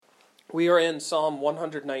We are in Psalm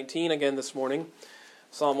 119 again this morning.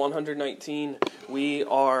 Psalm 119, we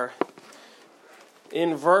are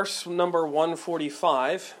in verse number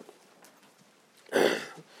 145.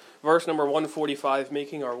 Verse number 145,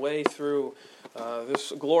 making our way through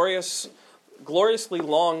this gloriously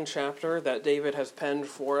long chapter that David has penned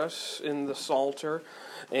for us in the Psalter.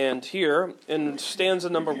 And here, in stanza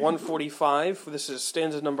number 145, this is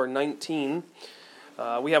stanza number 19,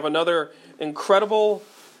 we have another incredible,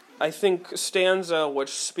 I think, stanza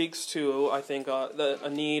which speaks to, a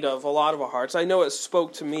need of a lot of our hearts. I know it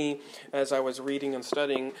spoke to me as I was reading and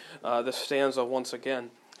studying this stanza once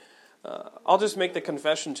again. I'll just make the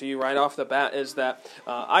confession to you right off the bat is that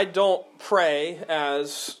I don't pray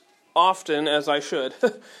as often as I should.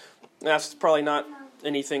 That's probably not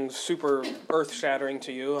anything super earth-shattering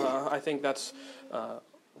to you. I think that's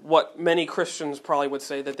what many Christians probably would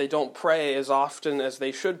say, that they don't pray as often as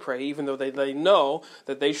they should pray, even though they know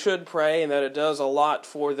that they should pray and that it does a lot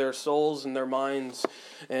for their souls and their minds,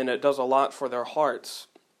 and it does a lot for their hearts.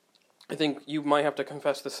 I think you might have to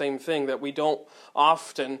confess the same thing, that we don't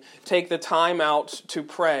often take the time out to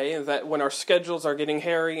pray, that when our schedules are getting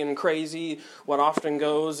hairy and crazy, what often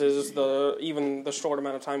goes is even the short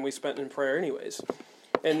amount of time we spent in prayer anyways.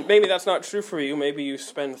 And maybe that's not true for you. Maybe you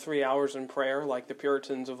spend 3 hours in prayer like the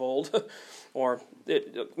Puritans of old, or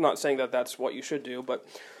not saying that that's what you should do, but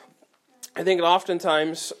I think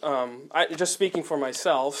oftentimes, just speaking for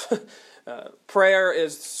myself, prayer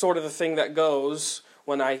is sort of the thing that goes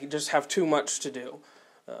when I just have too much to do.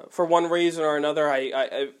 For one reason or another,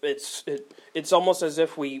 it's almost as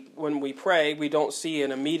if when we pray, we don't see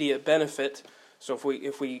an immediate benefit. So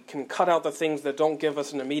if we can cut out the things that don't give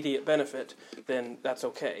us an immediate benefit, then that's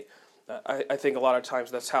okay. I think a lot of times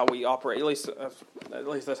that's how we operate. At least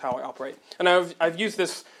that's how I operate. And I've used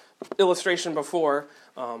this illustration before.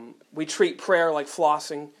 We treat prayer like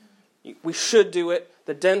flossing. We should do it.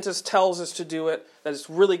 The dentist tells us to do it. That it's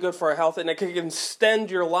really good for our health, and it can extend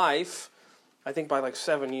your life. I think by like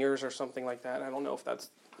 7 years or something like that. I don't know if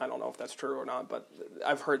that's true or not, but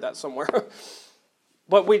I've heard that somewhere.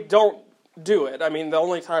 But we don't do it. I mean, the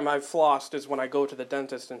only time I've flossed is when I go to the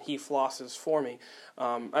dentist and he flosses for me.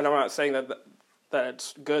 And I'm not saying that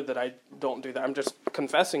it's good that I don't do that. I'm just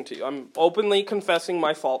confessing to you. I'm openly confessing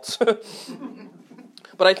my faults.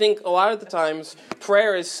 But I think a lot of the times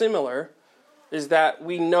prayer is similar, is that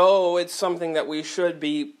we know it's something that we should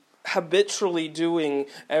be habitually doing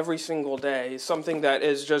every single day, something that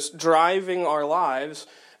is just driving our lives,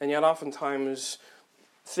 and yet oftentimes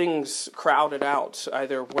things crowd it out.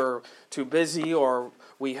 Either we're too busy or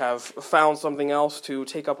we have found something else to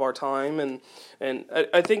take up our time. And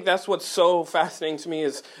I think that's what's so fascinating to me,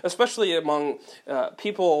 is especially among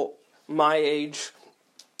people my age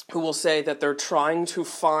who will say that they're trying to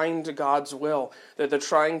find God's will, that they're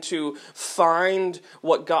trying to find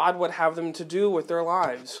what God would have them to do with their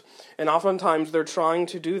lives. And oftentimes they're trying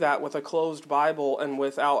to do that with a closed Bible and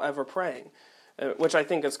without ever praying. Which I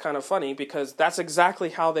think is kind of funny, because that's exactly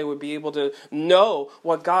how they would be able to know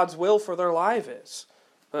what God's will for their life is.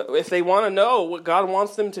 If they want to know what God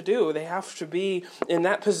wants them to do, they have to be in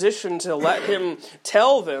that position to let Him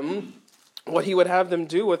tell them what He would have them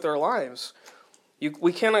do with their lives.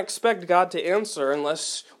 We can't expect God to answer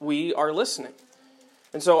unless we are listening.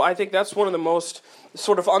 And so I think that's one of the most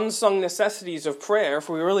sort of unsung necessities of prayer. If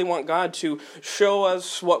we really want God to show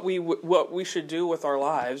us what we should do with our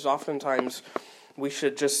lives, oftentimes we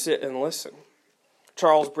should just sit and listen.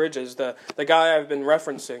 Charles Bridges, the guy I've been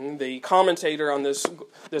referencing, the commentator on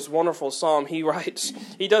this wonderful psalm, he writes,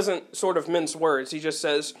 he doesn't sort of mince words. He just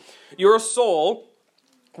says, "Your soul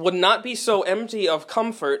would not be so empty of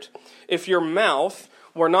comfort if your mouth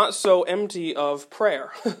were not so empty of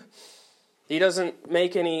prayer." He doesn't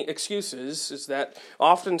make any excuses, is that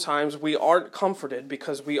oftentimes we aren't comforted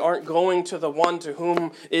because we aren't going to the one to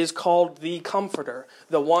whom is called the Comforter,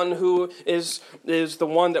 the one who is the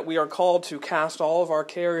one that we are called to cast all of our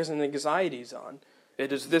cares and anxieties on.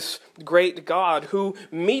 It is this great God who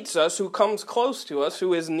meets us, who comes close to us,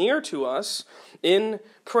 who is near to us in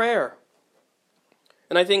prayer.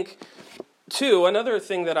 And I think, too, another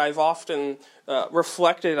thing that I've often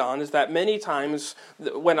reflected on is that many times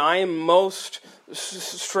when I am most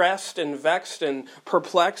stressed and vexed and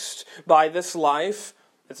perplexed by this life,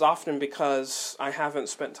 it's often because I haven't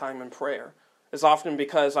spent time in prayer. It's often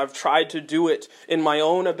because I've tried to do it in my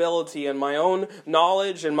own ability and my own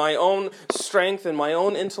knowledge and my own strength and my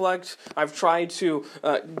own intellect. I've tried to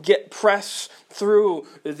press through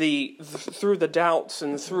the doubts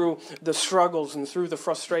and through the struggles and through the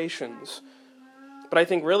frustrations. But I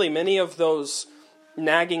think really many of those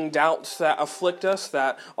nagging doubts that afflict us,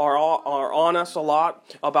 that are on us a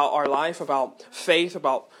lot about our life, about faith,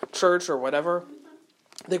 about church or whatever,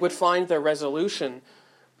 they would find their resolution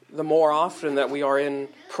the more often that we are in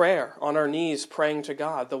prayer, on our knees praying to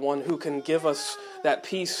God, the one who can give us that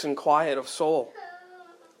peace and quiet of soul.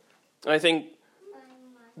 And I think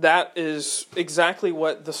that is exactly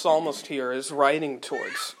what the psalmist here is writing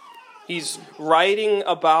towards. He's writing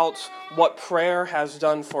about what prayer has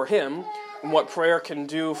done for him and what prayer can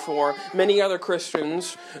do for many other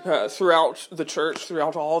Christians throughout the church,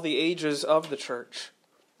 throughout all the ages of the church.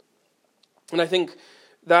 And I think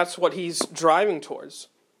that's what he's driving towards.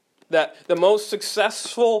 That the most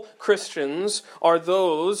successful Christians are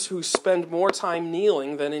those who spend more time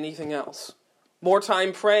kneeling than anything else. More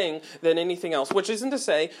time praying than anything else. Which isn't to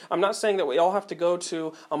say, I'm not saying that we all have to go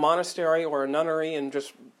to a monastery or a nunnery and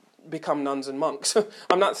just become nuns and monks.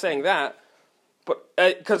 I'm not saying that. But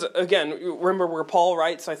because, again, remember where Paul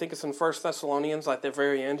writes, I think it's in 1 Thessalonians, at the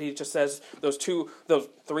very end, he just says those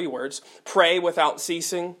three words, pray without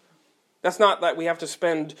ceasing. That's not that we have to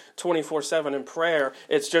spend 24/7 in prayer.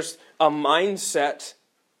 It's just a mindset,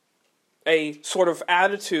 a sort of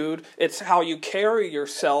attitude. It's how you carry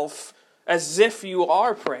yourself as if you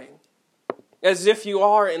are praying, as if you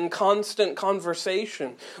are in constant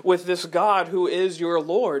conversation with this God who is your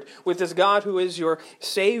Lord, with this God who is your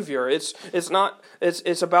Savior. It's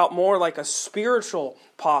about more like a spiritual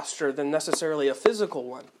posture than necessarily a physical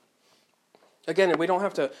one. Again, we don't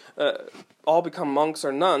have to all become monks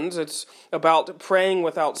or nuns. It's about praying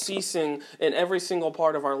without ceasing in every single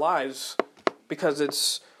part of our lives,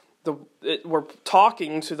 because we're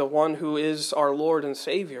talking to the one who is our Lord and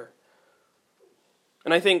Savior.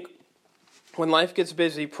 And I think when life gets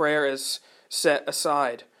busy, prayer is set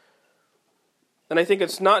aside. And I think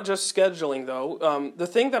it's not just scheduling, though. The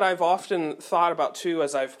thing that I've often thought about, too,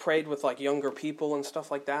 as I've prayed with like younger people and stuff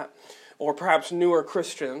like that, or perhaps newer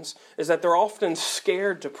Christians, is that they're often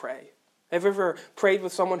scared to pray. Have you ever prayed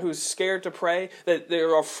with someone who's scared to pray, that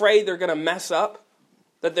they're afraid they're going to mess up?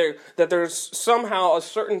 That there's somehow a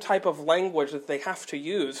certain type of language that they have to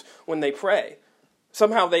use when they pray.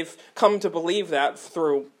 Somehow they've come to believe that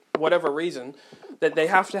through whatever reason, that they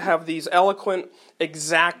have to have these eloquent,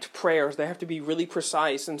 exact prayers. They have to be really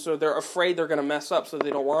precise, and so they're afraid they're going to mess up, so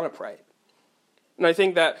they don't want to pray. And I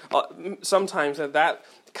think that sometimes that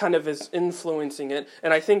kind of is influencing it.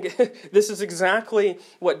 And I think this is exactly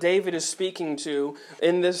what David is speaking to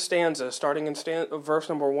in this stanza, starting in verse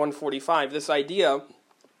number 145. This idea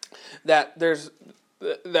that there's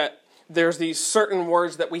these certain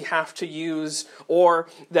words that we have to use, or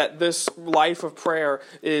that this life of prayer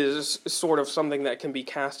is sort of something that can be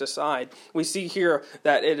cast aside. We see here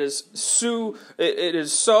that it is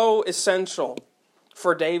so essential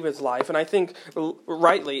for David's life, and I think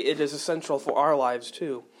rightly it is essential for our lives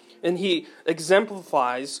too. And he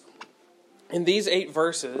exemplifies in these 8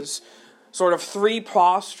 verses sort of 3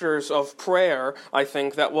 postures of prayer, I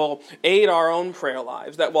think, that will aid our own prayer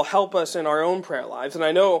lives, that will help us in our own prayer lives. And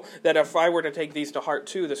I know that if I were to take these to heart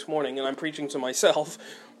too this morning, and I'm preaching to myself,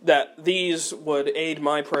 that these would aid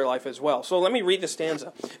my prayer life as well. So let me read the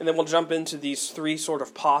stanza, and then we'll jump into these 3 sort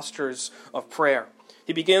of postures of prayer.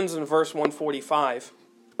 He begins in verse 145.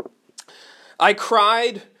 I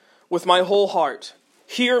cried with my whole heart,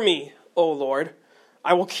 hear me, O Lord.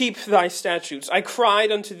 I will keep thy statutes. I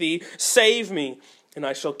cried unto thee, save me, and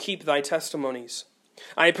I shall keep thy testimonies.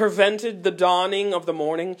 I prevented the dawning of the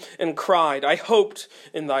morning, and cried. I hoped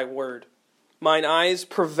in thy word. Mine eyes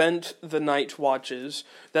prevent the night watches,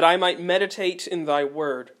 that I might meditate in thy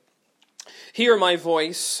word. Hear my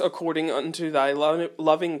voice according unto thy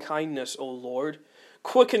loving kindness, O Lord.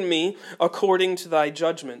 Quicken me according to thy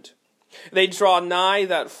judgment. They draw nigh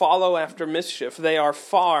that follow after mischief. They are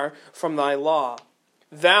far from thy law.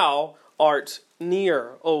 Thou art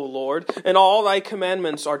near, O Lord, and all thy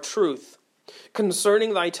commandments are truth.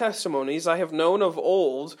 Concerning thy testimonies I have known of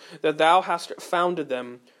old that thou hast founded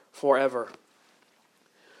them forever.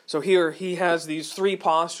 So here he has these 3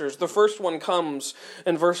 postures. The first one comes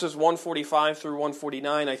in verses 145 through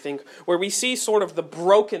 149, I think, where we see sort of the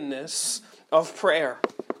brokenness of prayer.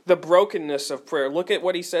 The brokenness of prayer. Look at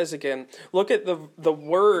what he says again. Look at the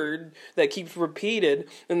word that keeps repeated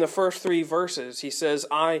in the first 3 verses. He says,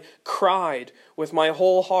 I cried with my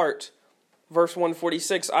whole heart. Verse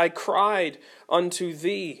 146, I cried unto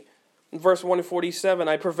thee. Verse 147,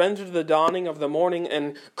 I prevented the dawning of the morning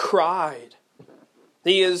and cried.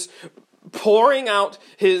 He is pouring out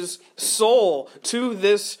his soul to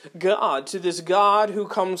this God who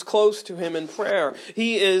comes close to him in prayer.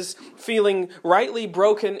 He is feeling rightly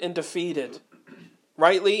broken and defeated.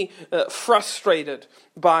 rightly frustrated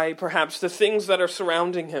by perhaps the things that are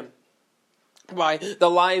surrounding him, by the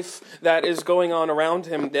life that is going on around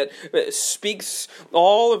him that speaks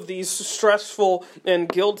all of these stressful and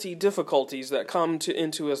guilty difficulties that come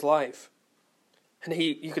into his life. And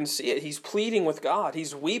you can see it. He's pleading with God.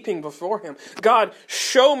 He's weeping before him. God,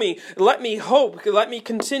 show me. Let me hope. Let me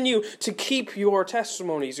continue to keep your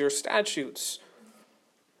testimonies, your statutes.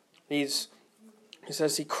 He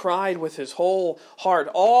says he cried with his whole heart.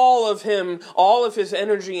 All of him, all of his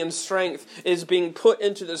energy and strength is being put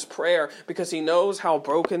into this prayer because he knows how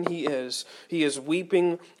broken he is. He is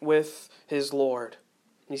weeping with his Lord.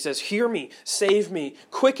 He says, hear me, save me,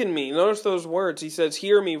 quicken me. Notice those words. He says,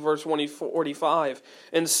 hear me, verse 145,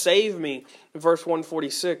 and save me, verse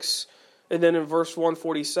 146. And then in verse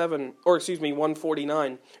 149,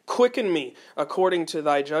 quicken me according to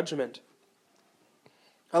thy judgment.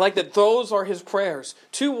 I like that those are his prayers.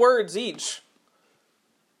 2 words each.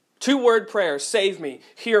 2-word prayers. Save me,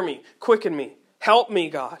 hear me, quicken me, help me,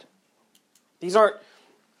 God. These aren't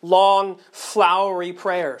long, flowery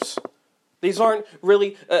prayers. These aren't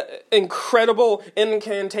really incredible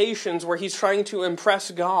incantations where he's trying to impress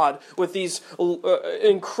God with these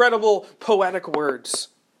incredible poetic words.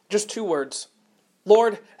 Just 2 words.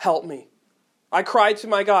 Lord, help me. I cried to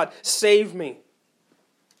my God, save me.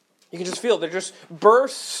 You can just feel they're just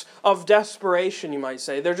bursts of desperation, you might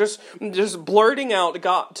say. They're just blurting out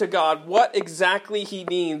to God what exactly he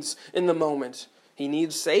needs in the moment. He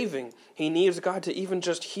needs saving. He needs God to even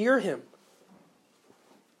just hear him.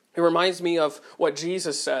 It reminds me of what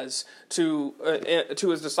Jesus says to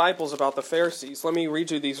his disciples about the Pharisees. Let me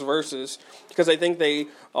read you these verses because I think they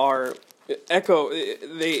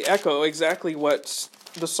echo exactly what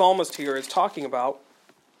the psalmist here is talking about.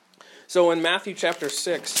 So in Matthew chapter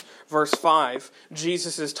 6, verse 5,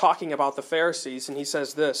 Jesus is talking about the Pharisees, and he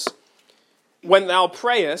says this, when thou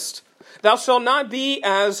prayest, thou shalt not be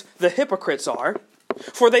as the hypocrites are,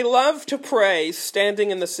 for they love to pray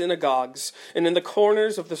standing in the synagogues and in the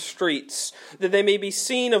corners of the streets, that they may be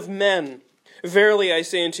seen of men. Verily I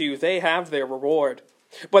say unto you, they have their reward.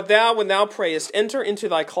 But thou, when thou prayest, enter into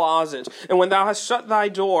thy closet, and when thou hast shut thy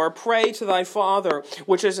door, pray to thy Father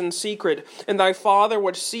which is in secret, and thy Father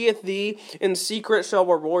which seeth thee in secret shall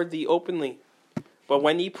reward thee openly. But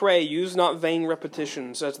when ye pray, use not vain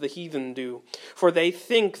repetitions, as the heathen do, for they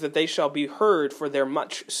think that they shall be heard for their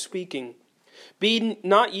much speaking. Be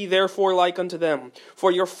not ye therefore like unto them,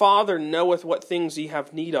 for your Father knoweth what things ye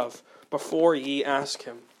have need of, before ye ask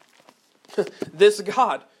him. This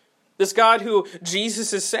God who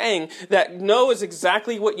Jesus is saying that knows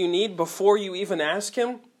exactly what you need before you even ask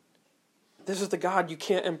him, this is the God you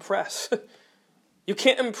can't impress. You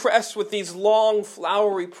can't impress with these long,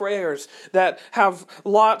 flowery prayers that have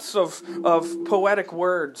lots of poetic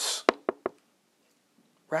words.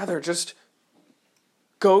 Rather, just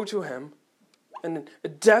go to him and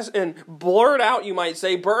blurt out, you might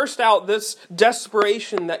say, burst out this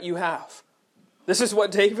desperation that you have. This is what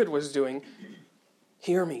David was doing.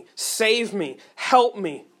 Hear me, save me, help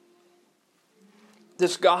me.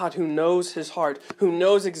 This God who knows his heart, who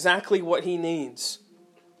knows exactly what he needs.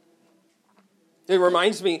 It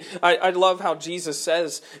reminds me, I love how Jesus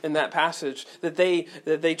says in that passage that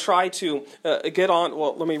they try to get on.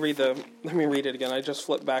 Well, let me read it again. I just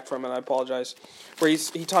flipped back from it. I apologize. Where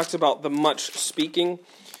he talks about the much speaking.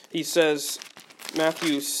 He says,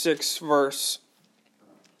 Matthew 6 verse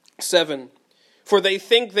 7. For they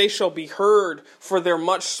think they shall be heard for their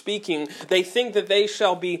much speaking. They think that they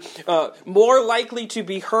shall be more likely to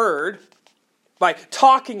be heard by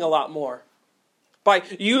talking a lot more. By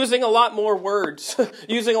using a lot more words,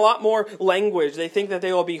 using a lot more language, they think that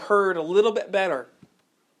they will be heard a little bit better.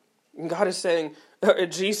 And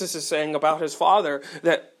Jesus is saying about his Father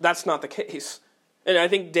that that's not the case. And I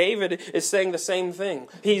think David is saying the same thing.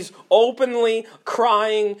 He's openly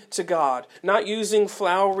crying to God, not using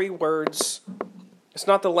flowery words. It's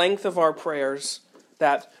not the length of our prayers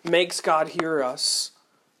that makes God hear us.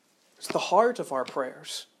 It's the heart of our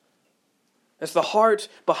prayers. It's the heart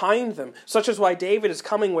behind them. Such is why David is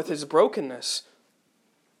coming with his brokenness.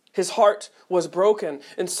 His heart was broken,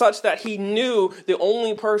 and such that he knew the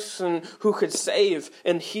only person who could save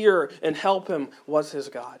and hear and help him was his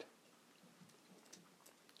God.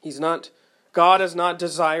 God is not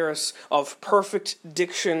desirous of perfect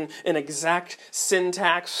diction and exact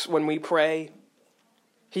syntax when we pray.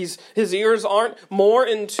 His ears aren't more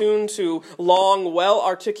in tune to long,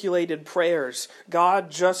 well-articulated prayers. God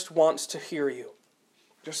just wants to hear you.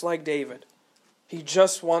 Just like David. He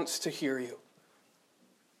just wants to hear you.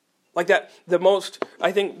 Like that,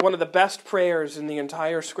 I think one of the best prayers in the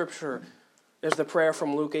entire Scripture is the prayer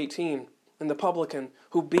from Luke 18. and the publican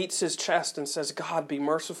who beats his chest and says, God, be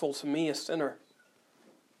merciful to me, a sinner.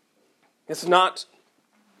 It's not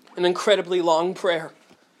an incredibly long prayer,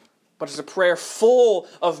 but it's a prayer full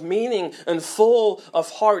of meaning and full of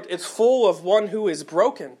heart. It's full of one who is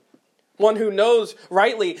broken, one who knows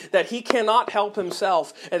rightly that he cannot help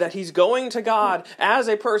himself and that he's going to God as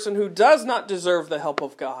a person who does not deserve the help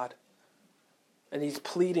of God. And he's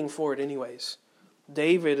pleading for it anyways.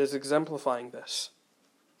 David is exemplifying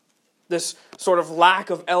this sort of lack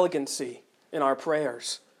of elegancy in our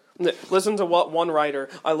prayers. Listen to what one writer,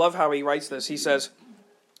 I love how he writes this. He says,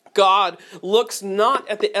 God looks not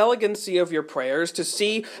at the elegancy of your prayers to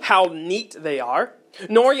see how neat they are,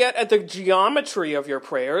 nor yet at the geometry of your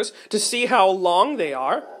prayers to see how long they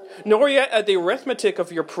are, nor yet at the arithmetic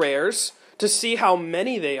of your prayers to see how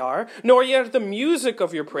many they are, nor yet at the music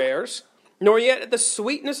of your prayers, nor yet at the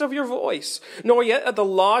sweetness of your voice, nor yet at the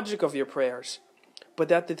logic of your prayers,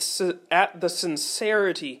 but at the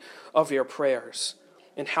sincerity of your prayers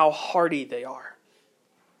and how hearty they are.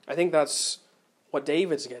 I think that's what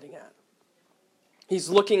David's getting at. He's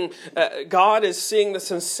looking, God is seeing the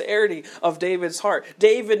sincerity of David's heart.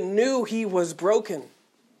 David knew he was broken,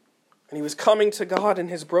 and he was coming to God in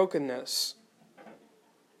his brokenness.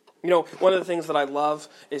 You know, one of the things that I love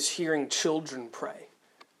is hearing children pray.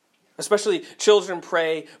 Especially children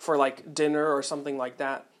pray for like dinner or something like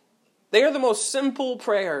that. They are the most simple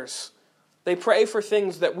prayers. They pray for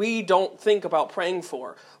things that we don't think about praying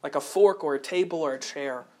for, like a fork or a table or a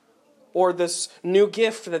chair, or this new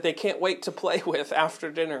gift that they can't wait to play with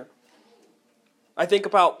after dinner. I think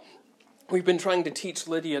about, we've been trying to teach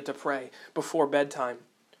Lydia to pray before bedtime.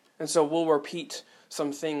 And so we'll repeat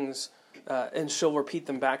some things, and she'll repeat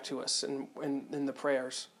them back to us in the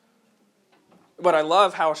prayers. But I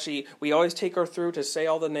love how we always take her through to say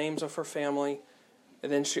all the names of her family.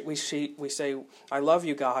 And then we say, I love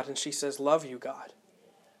you, God. And she says, love you, God.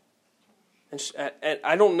 And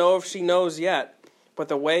I don't know if she knows yet, but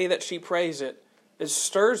the way that she prays it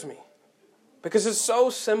stirs me. Because it's so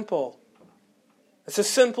simple. It's a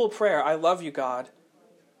simple prayer. I love you, God.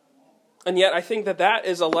 And yet I think that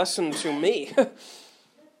is a lesson to me.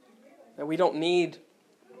 That we don't need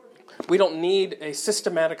a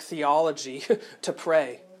systematic theology to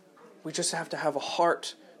pray. We just have to have a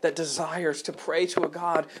heart that desires to pray to a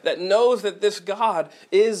God that knows that this God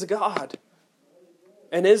is God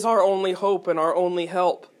and is our only hope and our only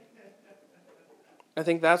help. I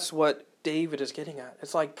think that's what David is getting at.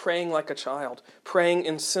 It's like praying like a child, praying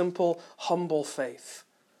in simple, humble faith.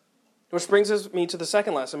 Which brings me to the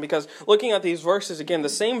second lesson, because looking at these verses, again, the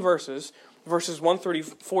same verses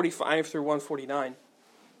 145 through 149,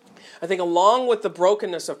 I think along with the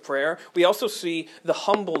brokenness of prayer, we also see the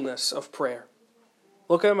humbleness of prayer.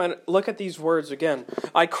 Look at these words again.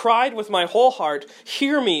 I cried with my whole heart,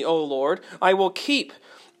 hear me, O Lord, I will keep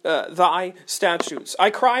thy statutes. I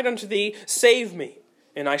cried unto thee, save me,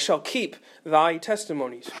 and I shall keep thy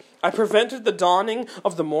testimonies. I prevented the dawning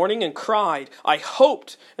of the morning and cried, I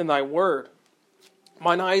hoped in thy word.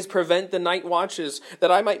 Mine eyes prevent the night watches,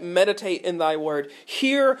 that I might meditate in thy word.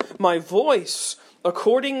 Hear my voice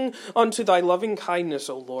according unto thy loving kindness,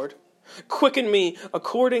 O Lord. Quicken me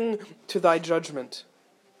according to thy judgment.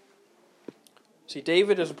 See,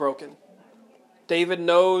 David is broken. David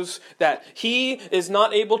knows that he is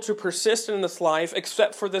not able to persist in this life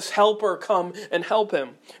except for this helper come and help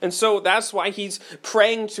him. And so that's why he's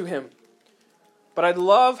praying to him. But I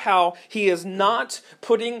love how he is not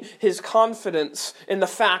putting his confidence in the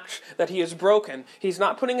fact that he is broken. He's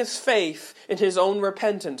not putting his faith in his own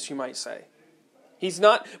repentance, you might say. He's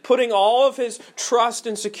not putting all of his trust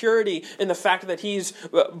and security in the fact that he's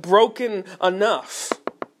broken enough.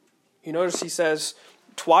 You notice he says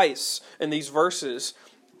twice in these verses,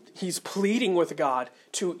 he's pleading with God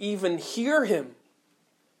to even hear him.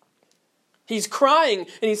 He's crying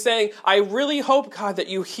and he's saying, I really hope, God, that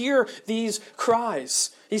you hear these cries.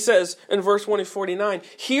 He says in verse 149,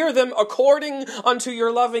 hear them according unto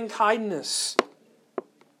your loving kindness.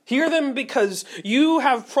 Hear them because you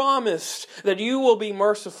have promised that you will be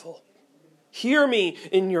merciful. Hear me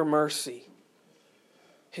in your mercy.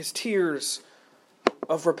 His tears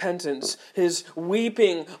of repentance, his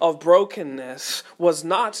weeping of brokenness was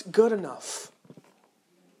not good enough.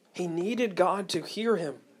 He needed God to hear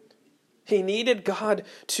him. He needed God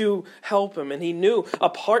to help him. And he knew,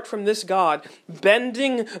 apart from this God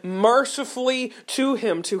bending mercifully to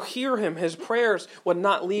him, to hear him, his prayers would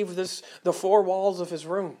not leave the four walls of his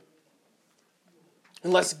room.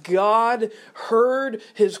 Unless God heard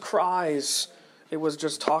his cries, it was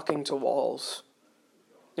just talking to walls.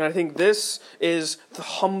 And I think this is the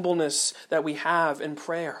humbleness that we have in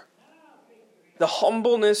prayer. The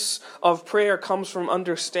humbleness of prayer comes from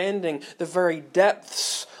understanding the very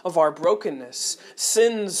depths of our brokenness,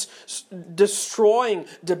 sin's destroying,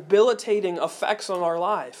 debilitating effects on our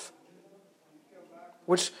life,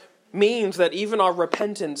 which means that even our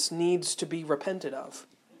repentance needs to be repented of,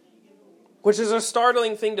 which is a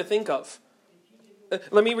startling thing to think of.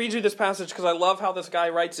 Let me read you this passage because I love how this guy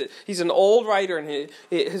writes it. He's an old writer, and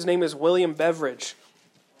his name is William Beveridge.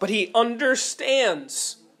 But he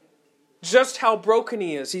understands just how broken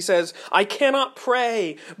he is. He says, I cannot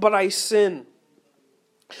pray, but I sin.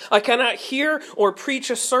 I cannot hear or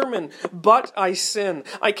preach a sermon, but I sin.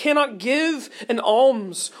 I cannot give an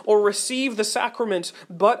alms or receive the sacrament,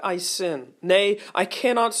 but I sin. Nay, I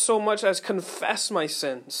cannot so much as confess my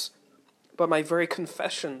sins, but my very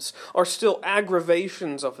confessions are still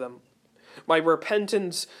aggravations of them. My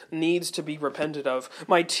repentance needs to be repented of.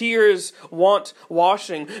 My tears want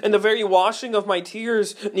washing, and the very washing of my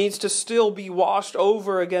tears needs to still be washed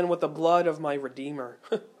over again with the blood of my Redeemer.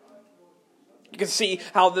 You can see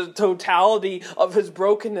how the totality of his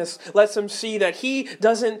brokenness lets him see that he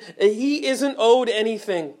isn't owed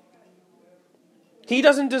anything. He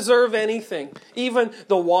doesn't deserve anything. Even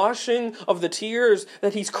the washing of the tears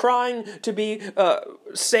that he's crying to be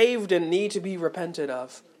saved and need to be repented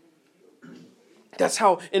of. That's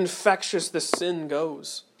how infectious the sin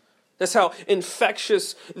goes. That's how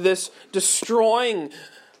infectious this destroying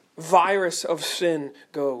virus of sin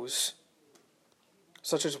goes.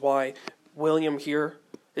 Such is why William here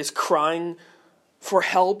is crying for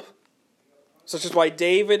help. Such is why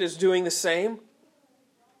David is doing the same.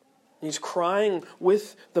 He's crying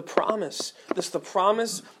with the promise. This is the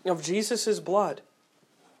promise of Jesus' blood.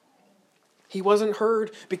 He wasn't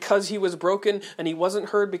heard because he was broken, and he wasn't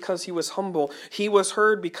heard because he was humble. He was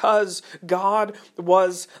heard because God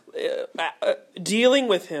was dealing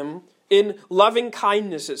with him in loving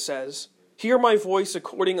kindness, it says. Hear my voice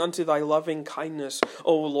according unto thy loving kindness,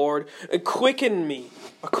 O Lord. Quicken me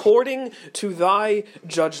according to thy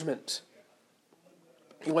judgment.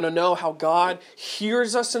 You want to know how God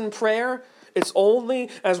hears us in prayer? It's only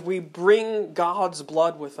as we bring God's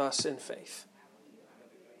blood with us in faith.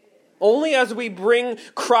 Only as we bring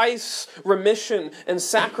Christ's remission and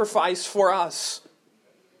sacrifice for us.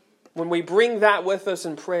 When we bring that with us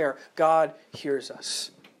in prayer, God hears us.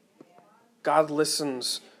 God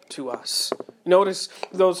listens to us. Notice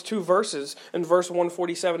those two verses in verse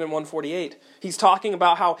 147 and 148. He's talking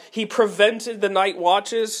about how he prevented the night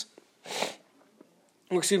watches.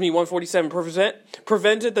 147,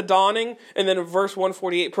 prevented the dawning, and then in verse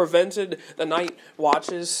 148, prevented the night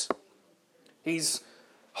watches. He's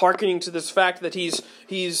hearkening to this fact that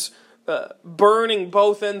he's burning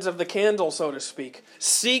both ends of the candle, so to speak,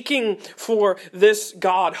 seeking for this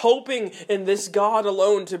God, hoping in this God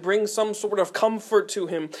alone to bring some sort of comfort to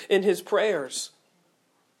him in his prayers.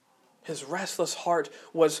 His restless heart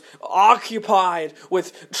was occupied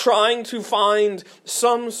with trying to find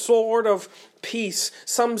some sort of peace,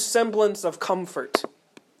 some semblance of comfort,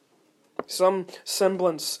 some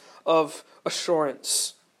semblance of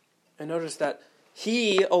assurance. And notice that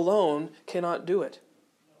he alone cannot do it.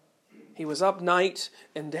 He was up night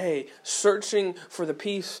and day, searching for the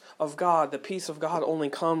peace of God. The peace of God only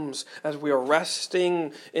comes as we are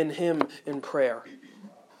resting in him in prayer.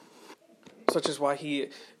 Such is why he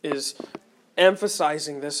is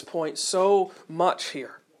emphasizing this point so much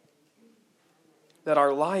here. That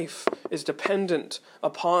our life is dependent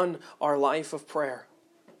upon our life of prayer.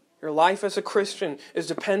 Your life as a Christian is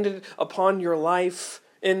dependent upon your life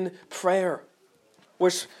in prayer.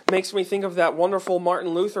 Which makes me think of that wonderful Martin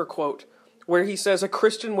Luther quote, where he says, a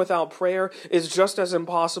Christian without prayer is just as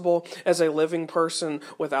impossible as a living person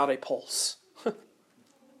without a pulse.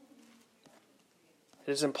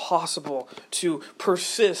 It is impossible to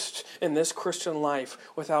persist in this Christian life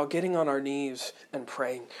without getting on our knees and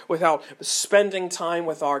praying, without spending time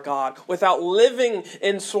with our God, without living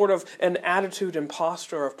in sort of an attitude and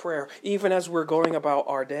posture of prayer, even as we're going about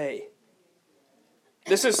our day.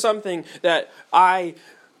 This is something that I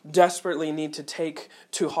desperately need to take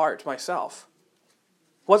to heart myself.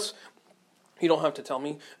 You don't have to tell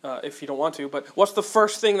me if you don't want to, but what's the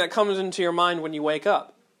first thing that comes into your mind when you wake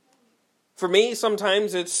up? For me,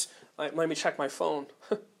 sometimes it's, let me check my phone.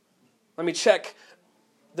 Let me check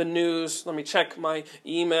the news. Let me check my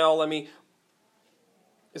email.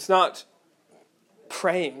 It's not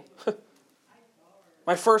praying.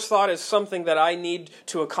 My first thought is something that I need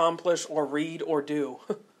to accomplish or read or do.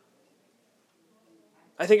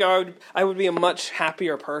 I think I would be a much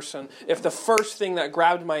happier person if the first thing that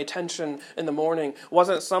grabbed my attention in the morning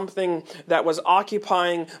wasn't something that was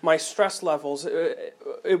occupying my stress levels.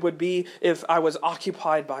 It would be if I was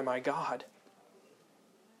occupied by my God.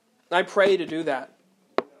 I pray to do that.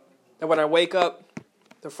 That when I wake up,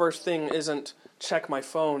 the first thing isn't check my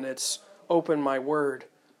phone, it's open my Word,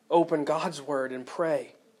 open God's Word and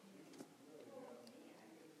pray.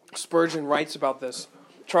 Spurgeon writes about this.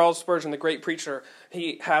 Charles Spurgeon, the great preacher,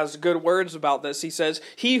 he has good words about this. He says,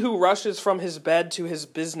 "He who rushes from his bed to his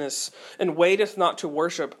business and waiteth not to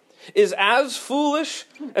worship is as foolish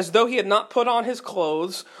as though he had not put on his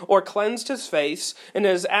clothes or cleansed his face, and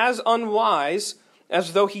is as unwise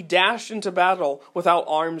as though he dashed into battle without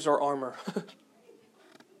arms or armor."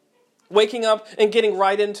 Waking up and getting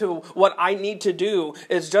right into what I need to do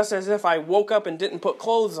is just as if I woke up and didn't put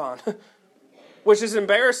clothes on. Which is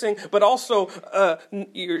embarrassing, but also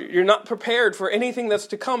you're not prepared for anything that's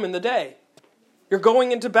to come in the day. You're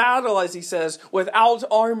going into battle, as he says, without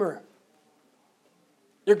armor.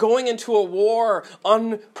 You're going into a war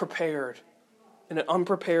unprepared. And an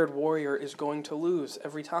unprepared warrior is going to lose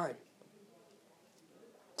every time.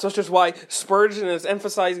 Such is why Spurgeon is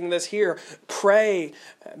emphasizing this here. Pray.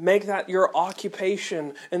 Make that your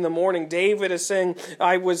occupation in the morning. David is saying,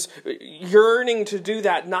 I was yearning to do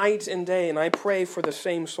that night and day, and I pray for the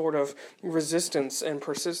same sort of resistance and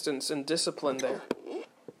persistence and discipline there.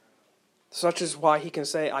 Such is why he can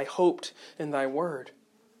say, I hoped in thy word.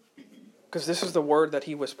 Because this is the word that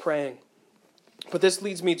he was praying. But this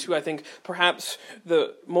leads me to, I think, perhaps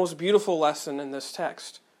the most beautiful lesson in this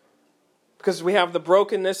text. Because we have the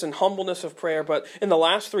brokenness and humbleness of prayer, but in the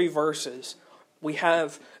last 3 verses, we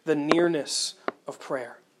have the nearness of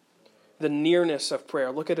prayer. The nearness of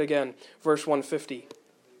prayer. Look at it again, verse 150.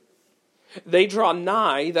 They draw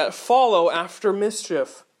nigh that follow after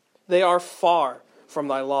mischief. They are far from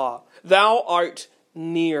thy law. Thou art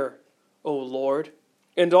near, O Lord,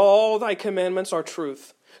 and all thy commandments are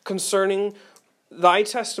truth. Concerning thy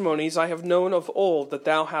testimonies I have known of old, that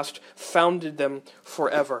thou hast founded them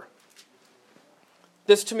forever.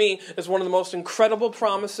 This, to me, is one of the most incredible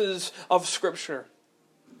promises of Scripture.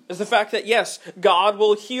 Is the fact that, yes, God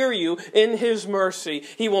will hear you in His mercy.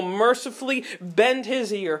 He will mercifully bend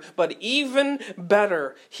His ear. But even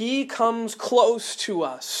better, He comes close to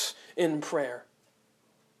us in prayer.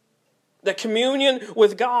 That communion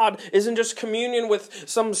with God isn't just communion with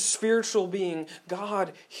some spiritual being.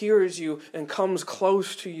 God hears you and comes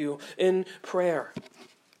close to you in prayer.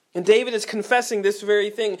 And David is confessing this very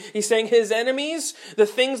thing. He's saying his enemies, the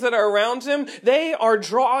things that are around him, they are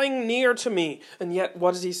drawing near to me. And yet,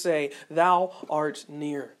 what does he say? Thou art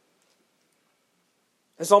near.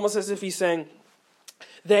 It's almost as if he's saying,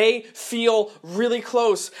 they feel really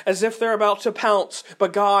close, as if they're about to pounce.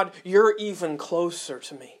 But God, you're even closer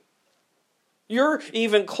to me. You're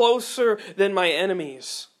even closer than my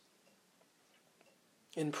enemies.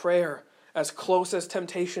 In prayer, as close as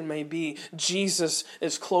temptation may be, Jesus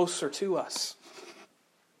is closer to us.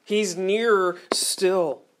 He's nearer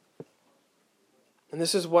still. And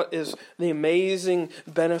this is what is the amazing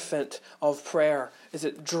benefit of prayer, is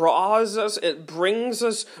it draws us, it brings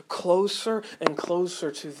us closer and closer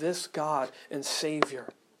to this God and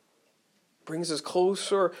Savior. Brings us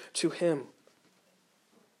closer to Him.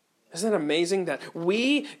 Isn't it amazing that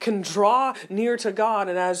we can draw near to God,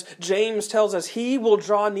 and as James tells us, He will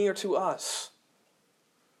draw near to us.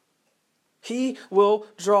 He will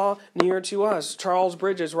draw near to us. Charles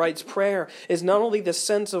Bridges writes, prayer is not only the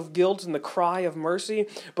sense of guilt and the cry of mercy,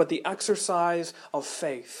 but the exercise of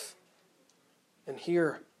faith. And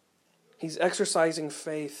here, he's exercising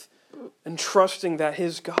faith and trusting that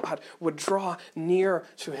his God would draw near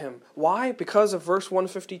to him. Why? Because of verse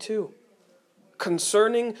 152.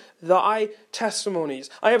 Concerning thy testimonies,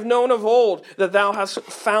 I have known of old that thou hast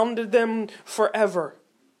founded them forever.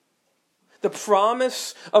 The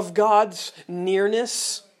promise of God's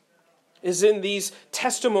nearness is in these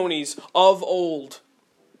testimonies of old.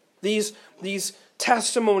 These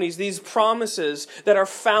testimonies, these promises that are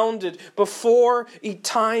founded before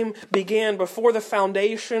time began, before the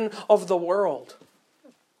foundation of the world.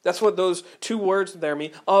 That's what those 2 words there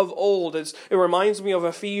mean, of old. It reminds me of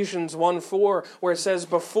Ephesians 1:4, where it says,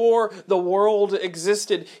 before the world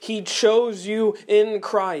existed, He chose you in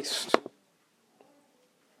Christ.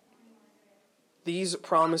 These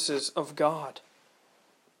promises of God,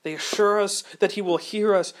 they assure us that He will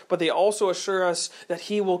hear us, but they also assure us that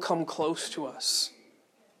He will come close to us.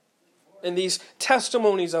 And these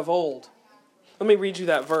testimonies of old. Let me read you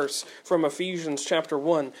that verse from Ephesians chapter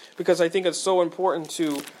 1, because I think it's so important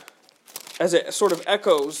as it sort of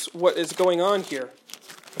echoes what is going on here.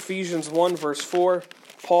 Ephesians 1 verse 4,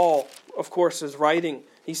 Paul, of course, is writing.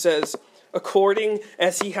 He says, according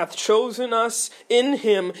as He hath chosen us in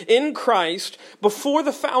Him, in Christ, before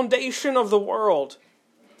the foundation of the world,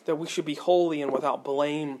 that we should be holy and without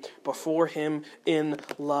blame before Him in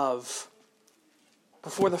love.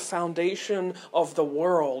 Before the foundation of the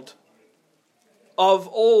world, of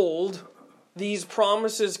old, these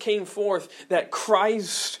promises came forth that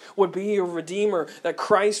Christ would be your Redeemer, that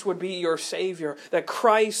Christ would be your Savior, that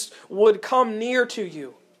Christ would come near to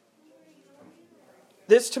you.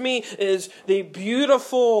 This to me is the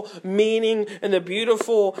beautiful meaning and the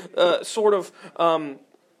beautiful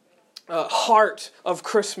heart of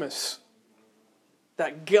Christmas.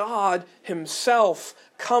 That God Himself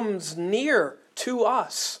comes near to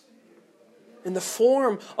us in the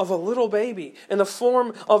form of a little baby, in the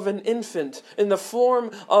form of an infant, in the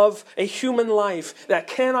form of a human life that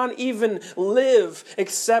cannot even live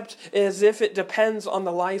except as if it depends on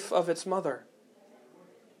the life of its mother.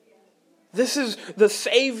 This is the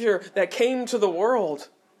Savior that came to the world.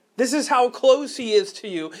 This is how close He is to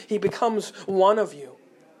you. He becomes one of you.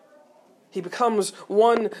 He becomes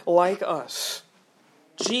one like us.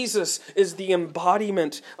 Jesus is the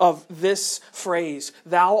embodiment of this phrase.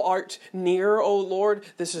 Thou art near, O Lord.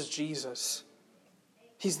 This is Jesus.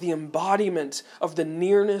 He's the embodiment of the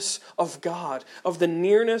nearness of God, of the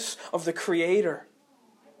nearness of the Creator,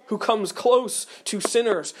 who comes close to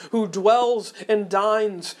sinners, who dwells and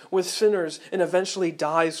dines with sinners, and eventually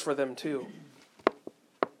dies for them too.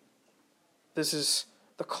 This is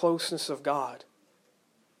the closeness of God.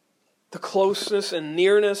 The closeness and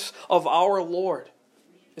nearness of our Lord.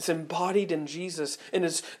 It's embodied in Jesus, and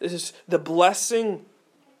it is the blessing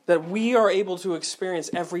that we are able to experience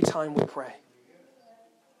every time we pray.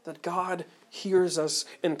 That God hears us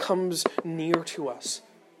and comes near to us,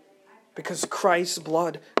 because Christ's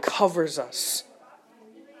blood covers us.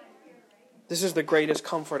 This is the greatest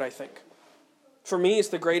comfort, I think. For me, it's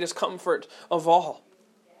the greatest comfort of all.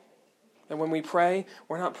 And when we pray,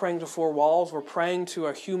 we're not praying to four walls, we're praying to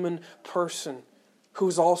a human person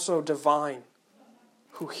who's also divine,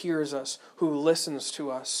 who hears us, who listens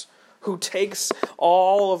to us, who takes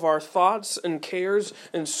all of our thoughts and cares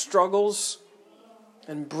and struggles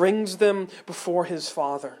and brings them before His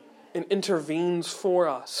Father and intervenes for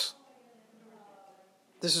us.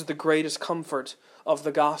 This is the greatest comfort of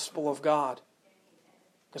the gospel of God.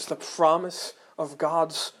 It's the promise of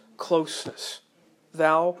God's closeness.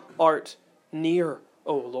 Thou art near,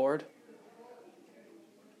 O Lord.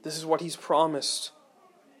 This is what He's promised.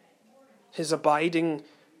 His abiding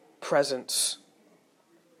presence.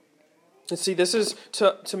 And see, this is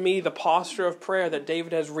to me the posture of prayer that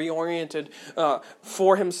David has reoriented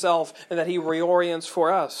for himself and that he reorients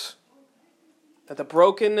for us. That the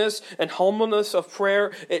brokenness and humbleness of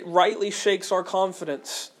prayer, it rightly shakes our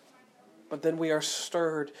confidence. But then we are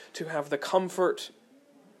stirred to have the comfort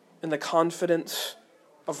and the confidence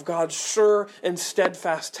of God's sure and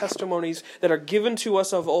steadfast testimonies that are given to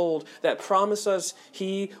us of old that promise us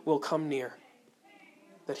He will come near,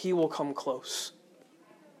 that He will come close.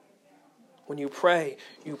 When you pray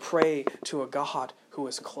to a God who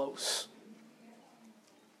is close.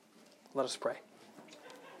 Let us pray.